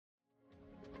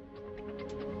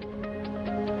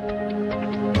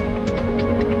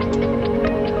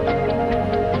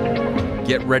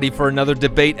Get ready for another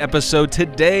debate episode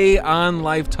today on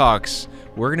Life Talks.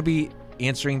 We're going to be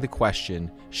answering the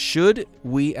question, should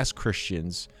we as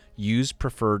Christians use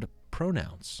preferred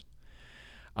pronouns?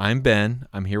 I'm Ben.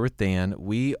 I'm here with Dan.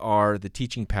 We are the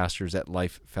teaching pastors at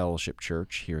Life Fellowship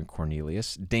Church here in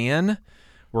Cornelius. Dan,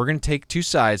 we're going to take two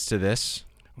sides to this.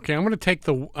 Okay, I'm going to take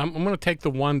the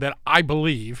one that I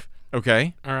believe.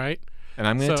 Okay. All right. And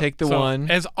I'm going to take the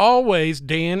one. As always,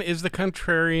 Dan is the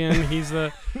contrarian. He's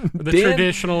the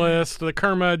traditionalist, the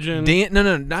curmudgeon. Dan,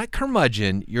 no, not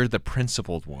curmudgeon. You're the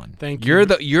principled one. Thank you.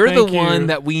 You're the one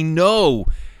that we know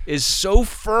is so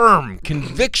firm,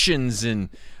 convictions, and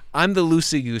I'm the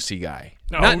loosey-goosey guy.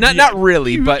 Not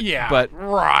really, but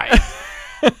right.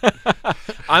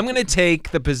 I'm going to take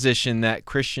the position that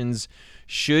Christians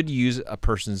should use a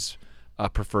person's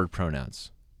preferred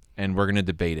pronouns. And we're going to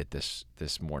debate it this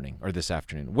morning or this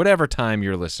afternoon, whatever time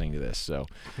you're listening to this. So,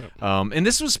 and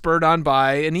this was spurred on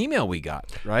by an email we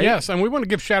got, right? Yes, and we want to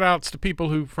give shout-outs to people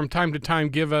who from time to time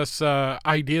give us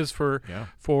ideas for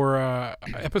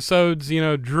episodes. You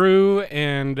know, Drew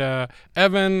and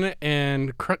Evan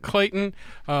and Clayton,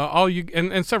 all you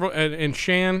and several and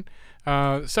Shan.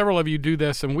 Several of you do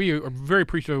this, and we are very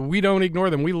appreciative. We don't ignore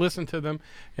them. We listen to them,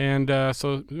 and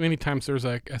so many times there's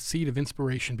a seed of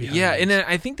inspiration behind it. Yeah, and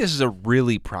I think this is a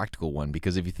really practical one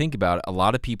because if you think about it, a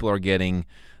lot of people are getting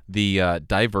the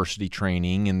diversity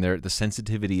training and the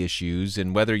sensitivity issues,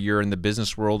 and whether you're in the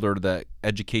business world or the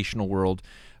educational world,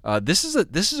 this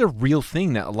is a real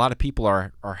thing that a lot of people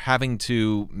are having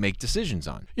to make decisions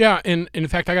on. Yeah, and in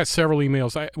fact, I got several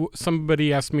emails.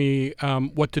 Somebody asked me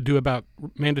what to do about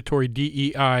mandatory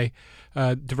DEI,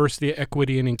 diversity,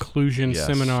 equity, and inclusion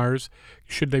seminars.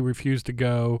 Should they refuse to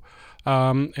go?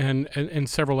 And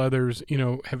several others,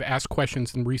 have asked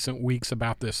questions in recent weeks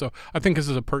about this. So I think this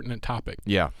is a pertinent topic.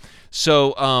 Yeah.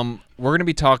 So we're going to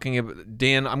be talking about,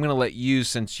 Dan, I'm going to let you,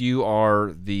 since you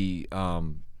are the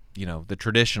the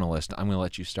traditionalist, I'm going to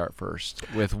let you start first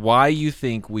with why you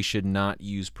think we should not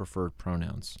use preferred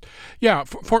pronouns. Yeah,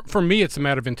 for me, it's a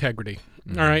matter of integrity.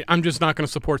 Mm-hmm. All right, I'm just not going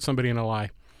to support somebody in a lie.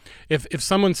 If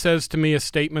someone says to me a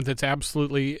statement that's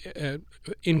absolutely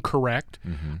incorrect,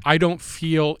 mm-hmm. I don't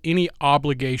feel any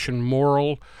obligation,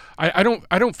 moral. I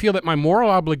don't feel that my moral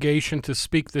obligation to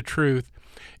speak the truth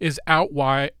is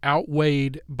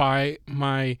outweighed by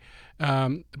my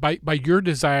by your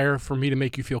desire for me to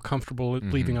make you feel comfortable mm-hmm.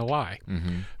 leaving a lie.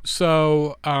 Mm-hmm.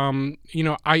 So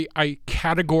I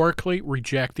categorically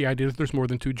reject the idea that there's more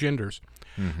than two genders.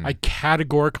 Mm-hmm. I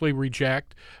categorically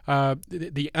reject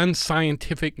the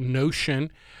unscientific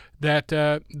notion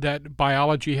that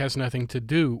biology has nothing to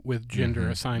do with gender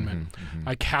mm-hmm, assignment. Mm-hmm, mm-hmm.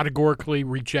 I categorically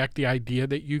reject the idea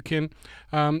that you can,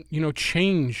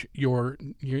 change your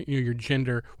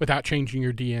gender without changing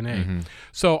your DNA. Mm-hmm.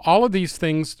 So all of these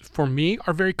things for me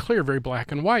are very clear, very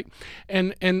black and white,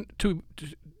 and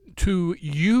to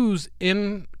use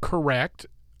incorrect,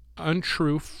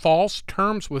 untrue, false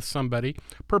terms with somebody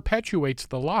perpetuates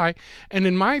the lie, and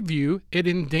in my view, it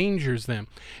endangers them.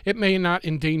 It may not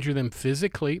endanger them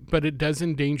physically, but it does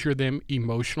endanger them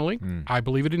emotionally. I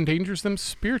believe it endangers them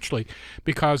spiritually,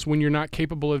 because when you're not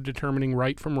capable of determining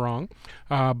right from wrong,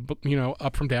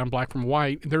 up from down, black from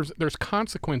white, there's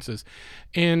consequences,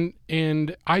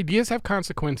 and ideas have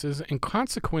consequences,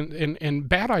 and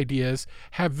bad ideas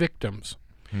have victims.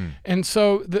 And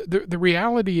so the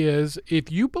reality is,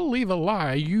 if you believe a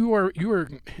lie, you are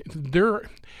there.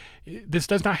 This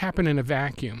does not happen in a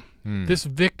vacuum. This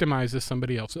victimizes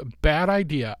somebody else. A bad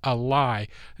idea, a lie,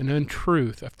 an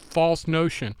untruth, a false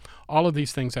notion. All of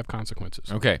these things have consequences.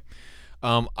 Okay,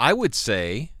 I would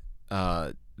say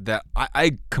that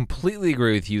I completely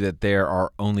agree with you that there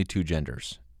are only two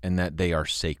genders and that they are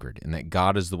sacred and that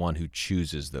God is the one who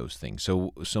chooses those things.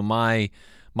 So my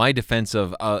defense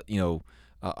of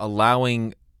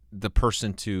allowing the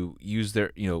person to use their,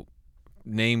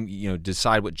 name,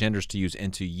 decide what genders to use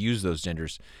and to use those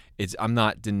genders, I'm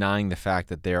not denying the fact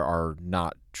that there are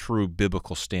not true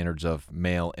biblical standards of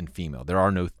male and female.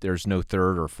 There's no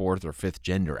third or fourth or fifth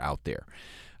gender out there.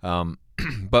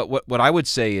 But what I would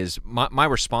say is my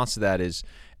response to that is,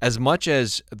 as much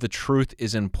as the truth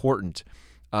is important,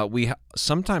 we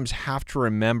sometimes have to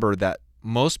remember that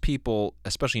most people,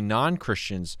 especially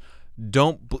non-Christians,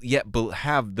 don't yet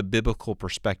have the biblical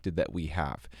perspective that we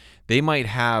have. They might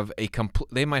have a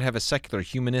secular,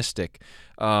 humanistic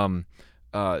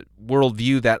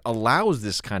worldview that allows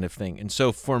this kind of thing. And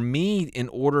so for me, in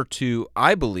order to,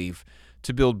 I believe,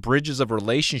 to build bridges of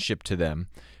relationship to them,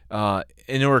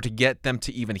 in order to get them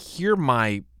to even hear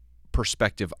my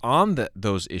perspective on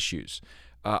those issues,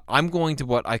 I'm going to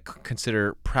what I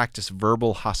consider practice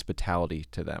verbal hospitality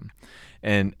to them.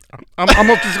 And I'm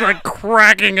almost just like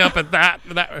cracking up at that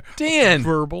Dan,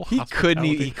 verbal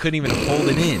hospitality. he couldn't even hold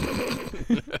it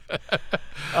in.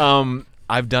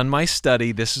 I've done my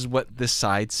study. This is what this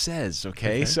side says.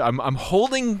 Okay? So I'm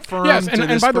holding firm. Yes, to and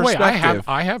this by the way, perspective.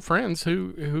 I have friends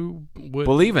who would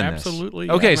Believe in absolutely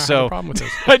this. Okay, not so have a problem with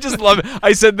this. I just love it.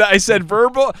 I said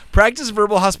practice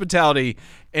verbal hospitality,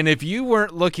 and if you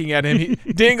weren't looking at him,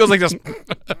 Dan goes like this.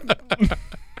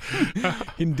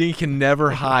 And Dan can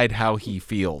never hide how he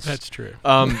feels. That's true.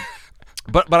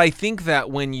 But I think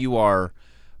that when you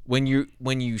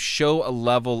show a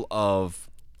level of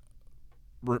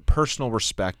personal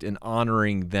respect and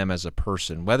honoring them as a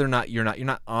person, whether or not you're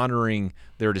not honoring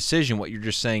their decision, what you're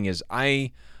just saying is I'm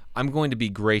going to be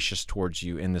gracious towards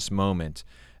you in this moment,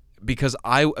 because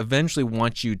I eventually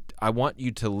want you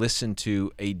to listen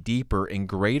to a deeper and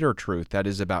greater truth that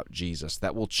is about Jesus,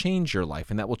 that will change your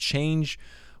life and that will change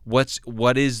what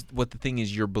the thing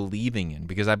is you're believing in,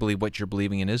 because I believe what you're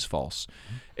believing in is false.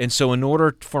 And so in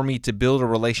order for me to build a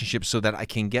relationship so that I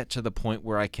can get to the point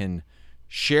where I can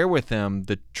share with them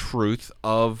the truth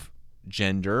of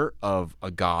gender, of a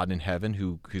God in heaven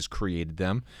who's created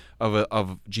them,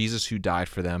 of Jesus who died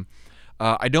for them,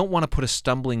 I don't want to put a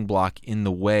stumbling block in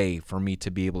the way for me to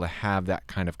be able to have that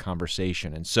kind of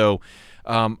conversation. And so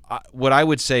what I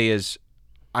would say is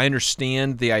I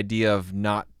understand the idea of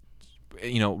not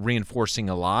reinforcing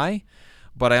a lie,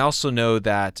 but I also know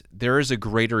that there is a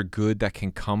greater good that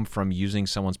can come from using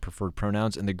someone's preferred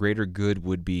pronouns, and the greater good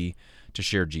would be to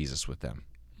share Jesus with them.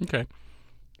 Okay.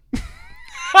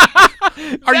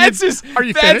 That's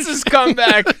finished? his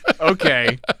comeback.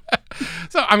 Okay.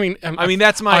 So I mean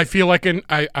that's my. I feel like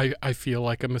I feel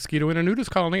like a mosquito in a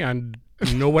nudist colony. I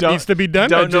know what Don't- needs to be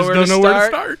done. don't I just know don't know where to start?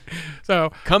 start.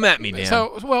 So Come at me, Dan.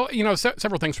 So, well,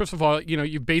 several things. First of all,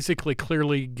 you've basically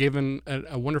clearly given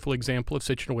a wonderful example of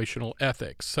situational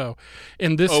ethics. So,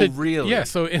 in this, really? Yeah.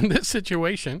 So, in this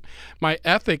situation, my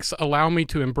ethics allow me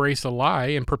to embrace a lie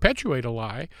and perpetuate a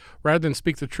lie rather than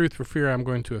speak the truth for fear I'm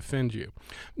going to offend you.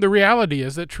 The reality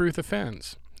is that truth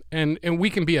offends. And we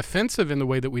can be offensive in the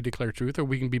way that we declare truth, or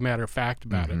we can be matter of fact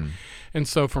about it. And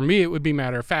so for me, it would be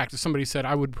matter of fact. If somebody said,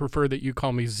 I would prefer that you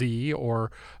call me Z,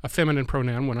 or a feminine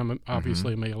pronoun when I'm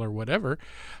obviously a male or whatever,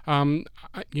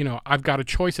 I've got a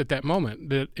choice at that moment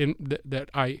that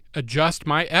I adjust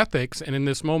my ethics, and in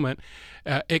this moment,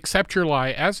 accept your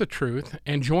lie as a truth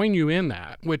and join you in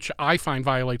that, which I find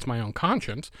violates my own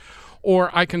conscience.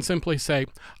 Or I can simply say,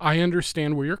 I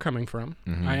understand where you're coming from.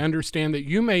 I understand that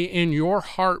you may in your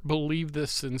heart believe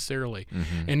this sincerely.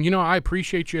 And, I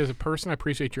appreciate you as a person. I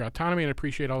appreciate your autonomy and I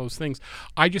appreciate all those things.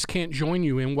 I just can't join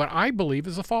you in what I believe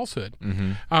is a falsehood.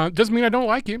 Doesn't mean I don't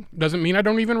like you. Doesn't mean I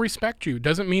don't even respect you.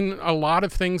 Doesn't mean a lot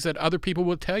of things that other people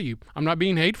will tell you. I'm not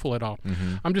being hateful at all.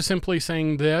 I'm just simply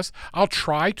saying this. I'll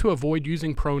try to avoid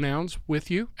using pronouns with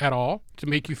you at all to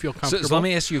make you feel comfortable. So let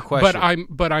me ask you a question.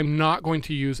 But I'm not going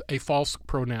to use a false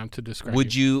pronoun to describe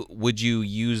Would you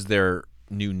use their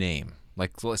new name?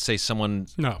 Like, let's say someone.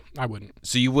 No, I wouldn't.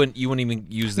 So you wouldn't even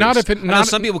use their. Not if it. I know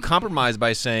some people compromise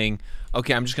by saying,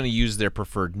 "Okay, I'm just going to use their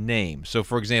preferred name." So,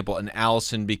 for example, an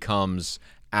Allison becomes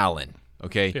Alan.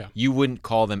 Okay, Yeah. You wouldn't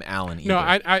call them Alan either. No,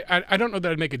 I don't know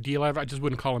that I'd make a deal out of it. I just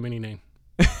wouldn't call him any name.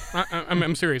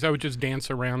 I'm serious. I would just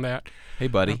dance around that. Hey,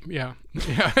 buddy. Yeah.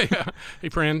 Hey,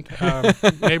 friend,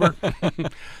 neighbor.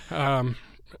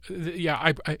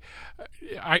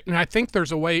 I think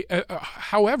there's a way.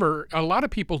 However, a lot of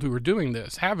people who are doing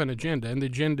this have an agenda, and the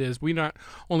agenda is we not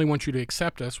only want you to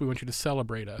accept us, we want you to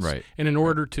celebrate us. Right. And in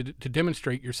order to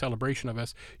demonstrate your celebration of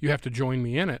us, you have to join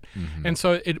me in it. And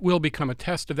so it will become a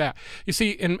test of that. You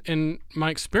see, in my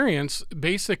experience,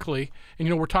 basically,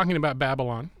 and we're talking about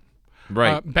Babylon.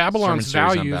 Right. Babylon's Sermon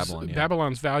series on values. Babylon, yeah.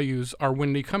 Babylon's values are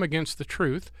when they come against the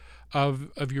truth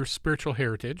of your spiritual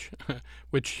heritage,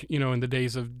 which in the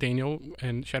days of Daniel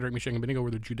and Shadrach, Meshach, and Abednego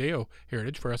were the Judeo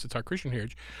heritage. For us, it's our Christian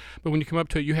heritage. But when you come up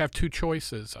to it, you have two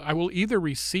choices. I will either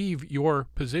receive your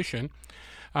position.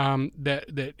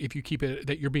 That if you keep it,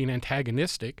 that you're being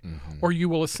antagonistic, or you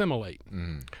will assimilate.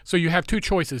 So you have two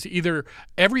choices: either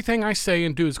everything I say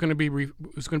and do is going to be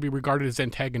regarded as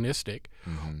antagonistic,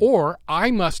 or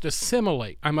I must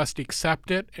assimilate. I must accept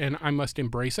it and I must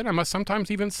embrace it. I must sometimes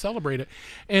even celebrate it,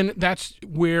 and that's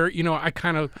where I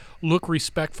kind of look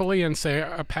respectfully and say,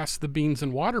 "Pass the beans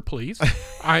and water, please."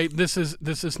 This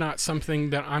is not something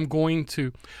that I'm going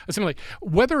to assimilate.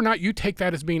 Whether or not you take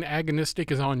that as being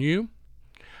agonistic is on you.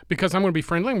 Because I'm going to be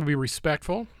friendly, I'm going to be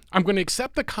respectful. I'm going to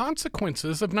accept the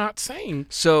consequences of not saying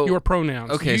So your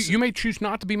pronouns. okay, You may choose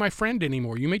not to be my friend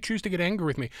anymore. You may choose to get angry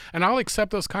with me, and I'll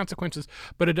accept those consequences.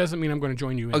 But it doesn't mean I'm going to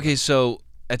join you in. Okay, so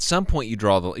at some point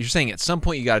you're saying at some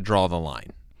point you got to draw the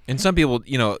line, and some people,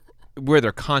 where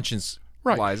their conscience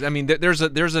lies. I mean, there's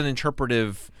an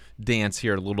interpretive dance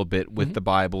here a little bit with the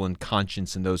Bible and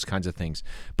conscience and those kinds of things.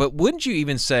 But wouldn't you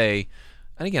even say?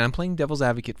 And again, I'm playing devil's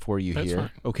advocate for you That's here.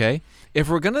 fine. Okay, if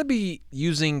we're going to be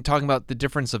talking about the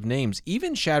difference of names,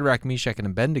 even Shadrach, Meshach, and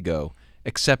Abednego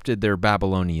accepted their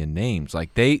Babylonian names.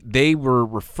 Like they were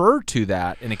referred to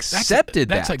that and accepted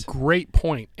that. That's a great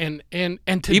point. And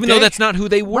today, even though that's not who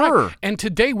they were. Right. And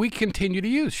today we continue to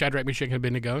use Shadrach, Meshach, and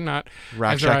Abednego, not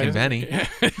Shack and Benny.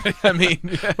 I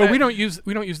mean, but we don't use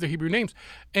the Hebrew names.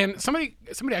 And somebody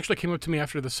actually came up to me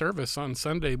after the service on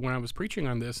Sunday when I was preaching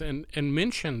on this and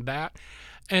mentioned that.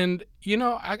 And,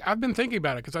 I've been thinking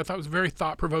about it because I thought it was a very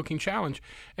thought-provoking challenge.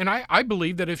 And I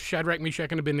believe that if Shadrach,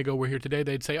 Meshach, and Abednego were here today,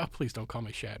 they'd say, oh, please don't call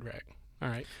me Shadrach. All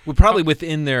right. Well, probably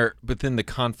within the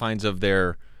confines of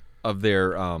their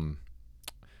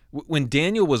when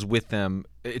Daniel was with them,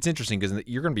 it's interesting because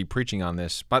you're going to be preaching on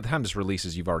this. By the time this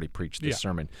releases, you've already preached this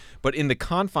sermon. But in the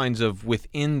confines of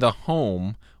within the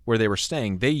home where they were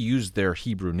staying, they used their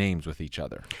Hebrew names with each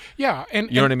other. Yeah, and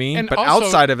you know what I mean. But also,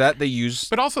 outside of that, they used.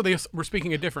 But also, they were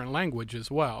speaking a different language as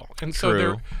well, and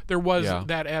so there was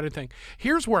that added thing.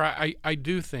 Here's where I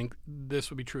do think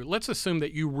this would be true. Let's assume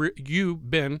that you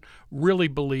Ben really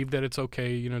believe that it's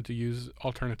okay, to use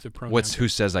alternative pronouns. Who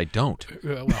says I don't?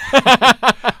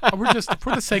 We're just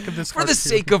for the sake of this. For the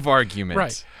sake of argument,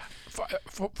 right?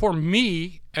 For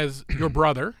me, as your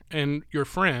brother and your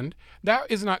friend,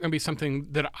 that is not going to be something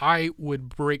that I would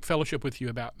break fellowship with you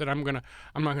about. That I'm not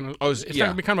gonna. It's not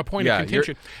going to become a point of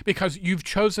contention because you've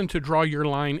chosen to draw your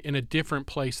line in a different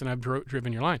place than I've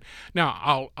driven your line.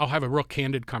 Now, I'll have a real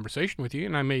candid conversation with you,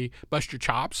 and I may bust your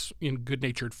chops in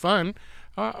good-natured fun.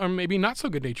 Or maybe not so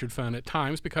good-natured fun at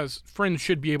times, because friends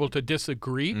should be able to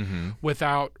disagree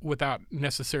without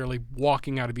necessarily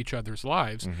walking out of each other's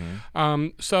lives.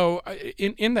 So,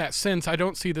 in that sense, I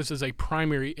don't see this as a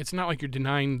primary. It's not like you're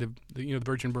denying the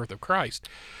virgin birth of Christ.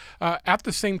 At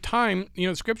the same time,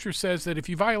 Scripture says that if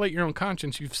you violate your own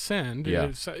conscience, you've sinned.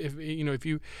 Yeah.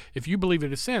 If you believe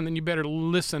it is sin, then you better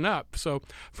listen up. So,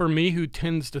 for me, who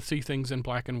tends to see things in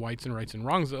black and whites and rights and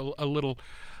wrongs a little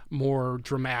more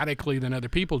dramatically than other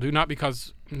people do, not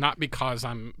because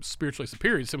I'm spiritually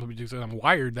superior, simply because I'm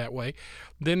wired that way,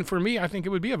 then for me, I think it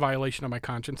would be a violation of my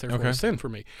conscience, therefore a sin for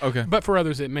me. Okay. But for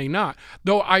others, it may not.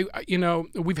 Though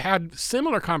we've had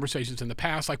similar conversations in the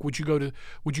past, like would you go to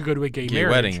a gay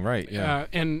marriage? Wedding, right? Yeah.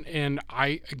 And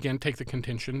I again take the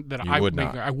contention that I would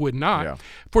not. Yeah.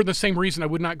 For the same reason, I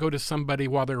would not go to somebody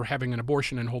while they're having an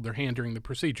abortion and hold their hand during the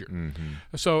procedure.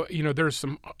 So there's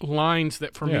some lines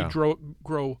that for me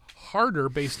grow harder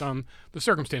based on the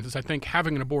circumstances. I think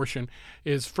having an abortion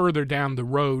is further down the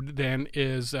road than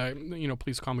is,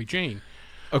 please call me Jane.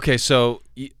 Okay, so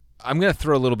I'm going to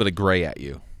throw a little bit of gray at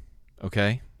you,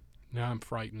 okay? Now I'm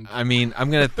frightened. I mean, I'm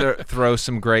going to throw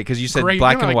some gray, because you said gray,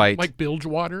 black and white. Like bilge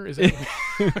water? Is it?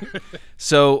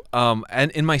 So, and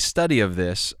in my study of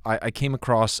this, I came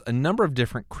across a number of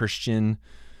different Christian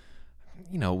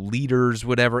leaders,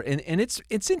 whatever, and it's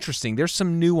interesting. There's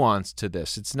some nuance to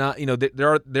this. It's not,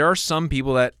 there are some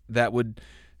people that would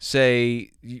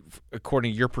say,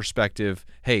 according to your perspective,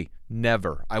 hey,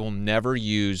 I will never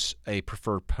use a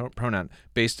preferred pronoun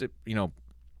based,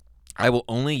 I will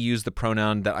only use the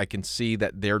pronoun that I can see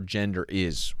that their gender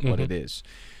is what it is.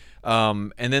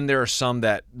 And then there are some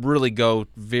that really go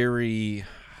very,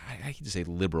 I hate to say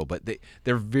liberal, but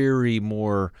they're very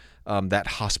more that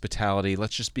hospitality.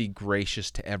 Let's just be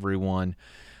gracious to everyone.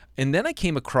 And then I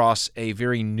came across a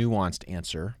very nuanced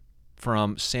answer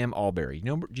from Sam Allberry.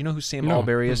 Do you know who Sam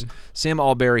Allberry is? Sam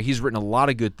Allberry, he's written a lot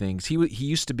of good things. He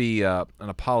used to be an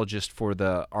apologist for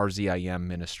the RZIM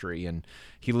ministry, and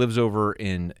he lives over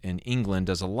in England,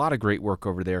 does a lot of great work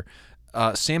over there.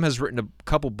 Sam has written a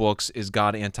couple books, Is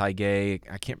God Anti-Gay?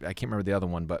 I can't remember the other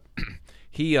one, but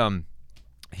he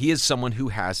is someone who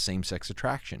has same-sex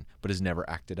attraction but has never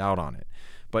acted out on it.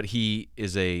 But he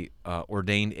is a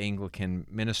ordained Anglican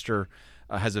minister,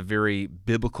 has a very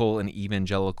biblical and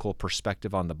evangelical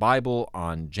perspective on the Bible,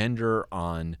 on gender,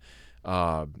 on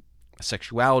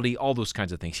sexuality, all those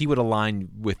kinds of things. He would align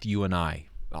with you and I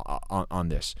on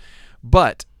this.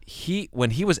 But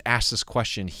when he was asked this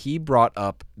question, he brought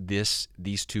up these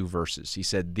two verses. He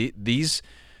said these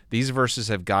verses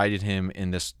have guided him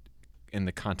in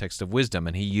the context of wisdom,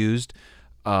 and he used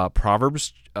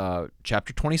Proverbs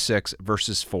chapter 26,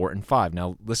 verses 4 and 5.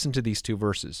 Now listen to these two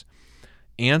verses.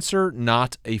 Answer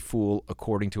not a fool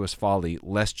according to his folly,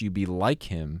 lest you be like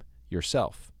him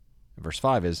yourself. Verse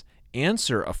 5 is,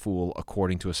 answer a fool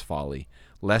according to his folly,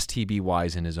 lest he be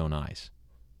wise in his own eyes.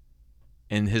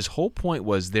 And his whole point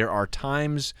was there are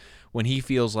times when he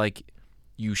feels like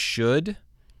you should,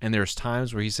 and there's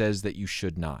times where he says that you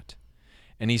should not.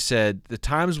 And he said the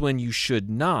times when you should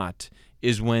not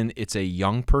is when it's a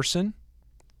young person,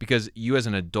 because you as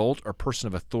an adult or person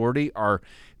of authority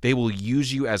they will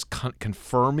use you as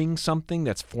confirming something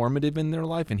that's formative in their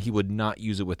life, and he would not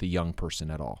use it with a young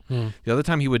person at all. The other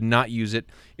time he would not use it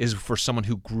is for someone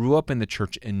who grew up in the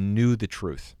church and knew the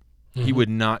truth. He would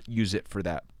not use it for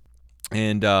that.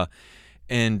 And then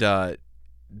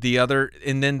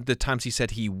the times he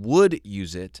said he would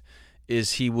use it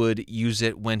is he would use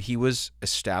it when he was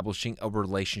establishing a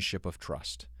relationship of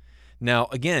trust. Now,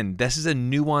 again, this is a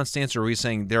nuanced answer where he's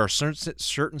saying there are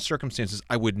certain circumstances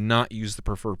I would not use the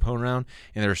preferred pronoun,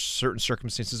 and there are certain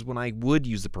circumstances when I would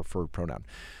use the preferred pronoun.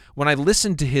 When I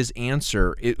listened to his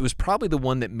answer, it was probably the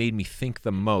one that made me think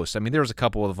the most. I mean, there was a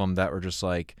couple of them that were just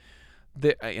like,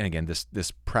 and again,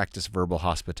 this practice verbal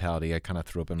hospitality, I kind of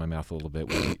threw up in my mouth a little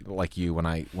bit, like you, when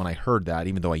I heard that,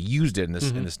 even though I used it in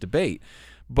this debate.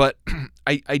 But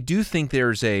I do think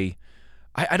there's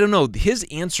I don't know, his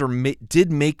answer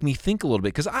did make me think a little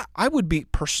bit, because I would be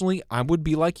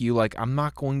like you, like I'm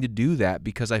not going to do that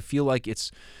because I feel like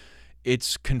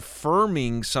it's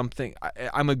confirming something.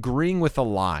 I'm agreeing with a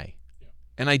lie.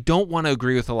 And I don't want to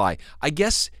agree with a lie. I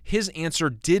guess his answer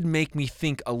did make me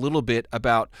think a little bit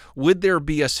about, would there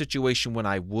be a situation when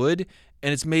I would?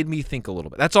 And it's made me think a little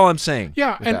bit. That's all I'm saying.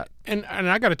 Yeah, and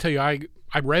I got to tell you, I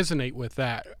resonate with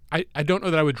that. I don't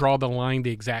know that I would draw the line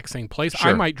the exact same place.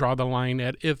 Sure. I might draw the line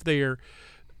at if they are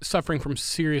suffering from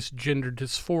serious gender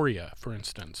dysphoria, for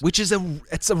instance. Which is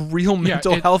it's a real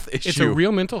mental health issue. It's a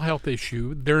real mental health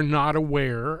issue. They're not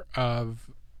aware of,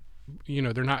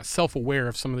 they're not self-aware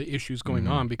of some of the issues going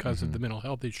on because of the mental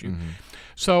health issue.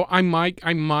 So I might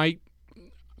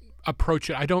approach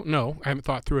it. I don't know. I haven't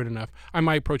thought through it enough. I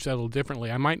might approach that a little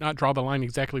differently. I might not draw the line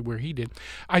exactly where he did.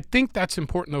 I think that's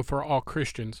important, though, for all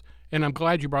Christians. And I'm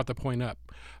glad you brought the point up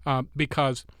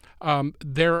because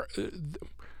there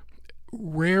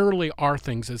rarely are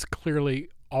things as clearly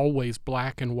always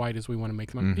black and white as we want to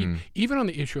make them. Even on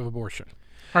the issue of abortion.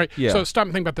 All right, so stop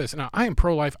and think about this. Now, I am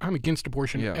pro-life. I'm against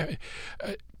abortion. Yeah.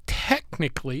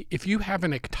 Technically, if you have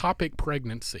an ectopic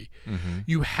pregnancy,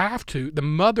 you have to, the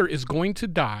mother is going to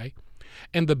die,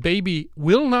 and the baby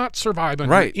will not survive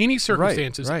under any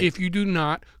circumstances if you do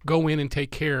not go in and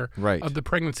take care of the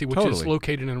pregnancy, which is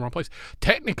located in the wrong place.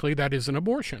 Technically, that is an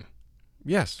abortion.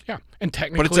 Yes. Yeah, and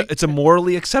technically, but it's a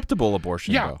morally acceptable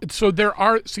abortion. Yeah. Though. So there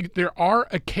are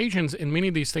occasions in many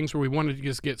of these things where we wanted to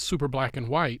just get super black and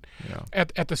white. Yeah.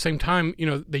 At the same time,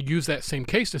 they use that same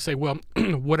case to say, well,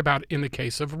 what about in the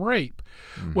case of rape?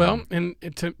 Well, and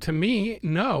to me,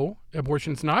 no,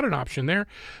 abortion's not an option there,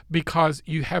 because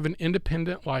you have an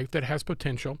independent life that has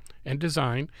potential and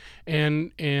design,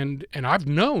 and I've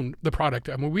known the product.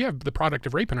 I mean, we have the product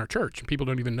of rape in our church, and people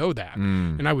don't even know that.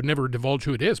 And I would never divulge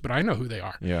who it is, but I know who they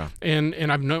are. Yeah. And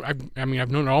I've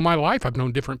known all my life. I've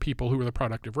known different people who were the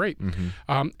product of rape.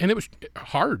 And it was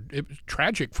hard. It was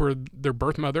tragic for their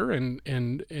birth mother and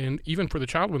even for the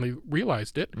child when they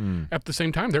realized it. At the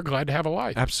same time, they're glad to have a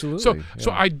life. Absolutely.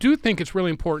 So I do think it's really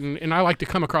important, and I like to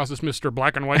come across as Mr.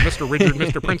 Black and White, Mr. Rigid,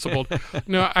 Mr. Principled.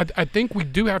 No, I think we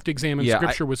do have to examine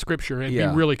Scripture with Scripture and be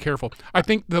really careful. I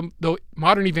think the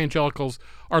modern evangelicals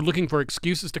are looking for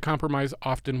excuses to compromise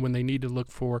often when they need to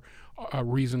look for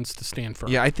reasons to stand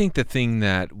firm. Yeah, I think the thing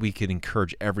that we could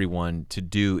encourage everyone to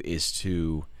do is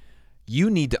you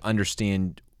need to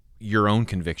understand your own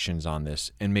convictions on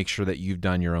this and make sure that you've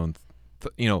done your own.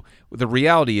 The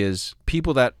reality is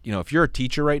people that, if you're a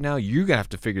teacher right now, you're going to have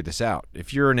to figure this out.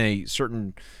 If you're in a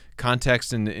certain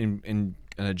context in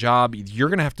a job, you're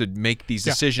going to have to make these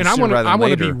decisions sooner rather than later. I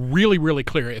want to be really, really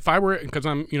clear. If I were, because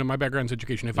I'm, my background's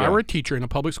education. If I were a teacher in a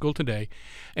public school today,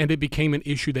 and it became an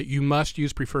issue that you must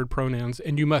use preferred pronouns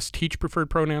and you must teach preferred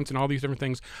pronouns and all these different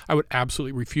things, I would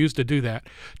absolutely refuse to do that,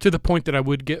 to the point that I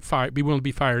would get fired, be willing to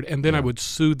be fired, and then I would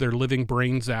sue their living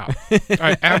brains out.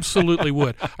 I absolutely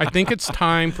would. I think it's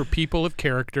time for people of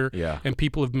character and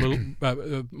people of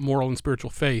moral and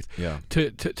spiritual faith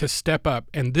to step up,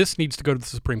 and this needs to go to the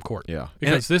Supreme Court. Yeah.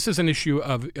 Because this is an issue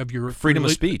of your freedom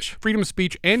of speech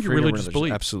and your religious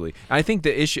belief. Absolutely. I think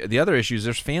the other issue is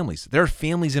there's families. There are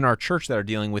families in our church that are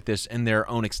dealing with this in their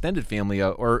own extended family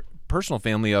or personal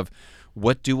family of,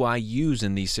 what do I use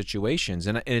in these situations?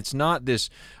 And it's not this.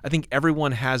 I think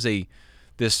everyone has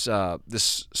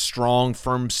this strong,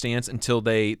 firm stance until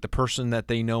the person that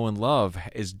they know and love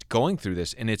is going through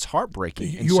this, and it's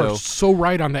heartbreaking. And you are so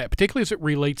right on that, particularly as it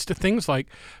relates to things like,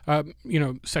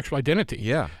 sexual identity.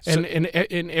 Yeah, and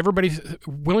everybody's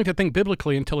willing to think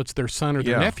biblically until it's their son or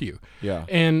their nephew. Yeah,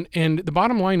 and the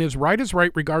bottom line is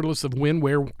right, regardless of when,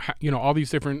 where, all these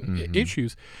different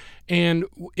issues. And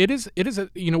it is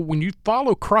when you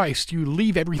follow Christ, you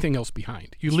leave everything else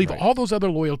behind. You leave all those other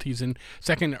loyalties in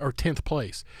second or 10th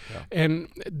place. Yeah. And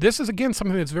this is, again,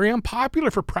 something that's very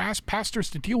unpopular for pastors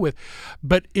to deal with,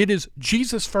 but it is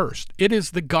Jesus first. It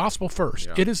is the gospel first.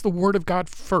 Yeah. It is the word of God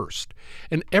first.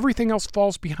 And everything else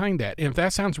falls behind that. And if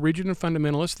that sounds rigid and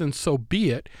fundamentalist, then so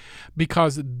be it,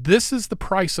 because this is the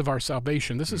price of our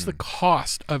salvation. This is the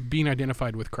cost of being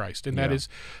identified with Christ. And that is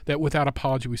that without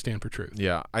apology, we stand for truth.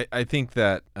 Yeah, I think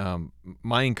that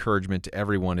my encouragement to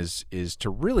everyone is to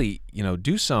really,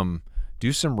 do some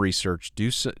research, do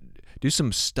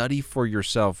some study for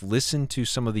yourself, listen to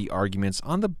some of the arguments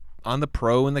on the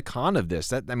pro and the con of this.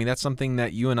 That's something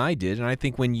that you and I did, and I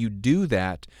think when you do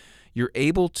that, you're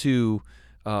able to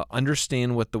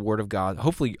understand what the Word of God,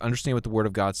 hopefully understand what the Word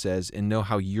of God says, and know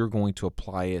how you're going to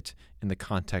apply it in the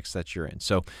context that you're in.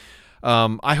 So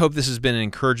I hope this has been an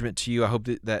encouragement to you. I hope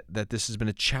that this has been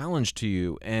a challenge to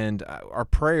you. And our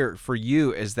prayer for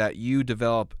you is that you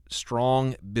develop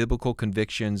strong biblical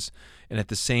convictions, and at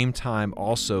the same time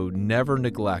also never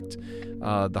neglect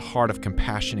the heart of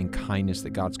compassion and kindness that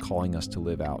God's calling us to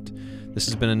live out. This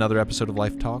has been another episode of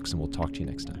Life Talks, and we'll talk to you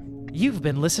next time. You've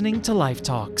been listening to Life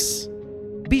Talks.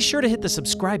 Be sure to hit the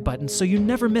subscribe button so you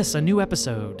never miss a new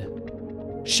episode.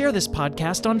 Share this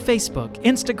podcast on Facebook,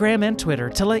 Instagram, and Twitter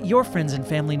to let your friends and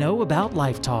family know about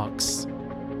Life Talks.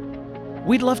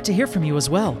 We'd love to hear from you as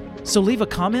well, so leave a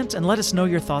comment and let us know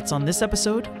your thoughts on this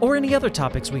episode or any other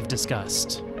topics we've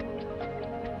discussed.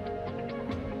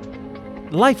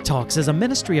 Life Talks is a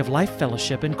ministry of Life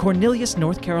Fellowship in Cornelius,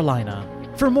 North Carolina.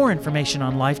 For more information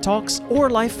on Life Talks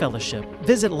or Life Fellowship,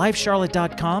 visit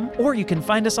lifecharlotte.com, or you can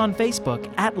find us on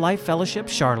Facebook at Life Fellowship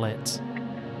Charlotte.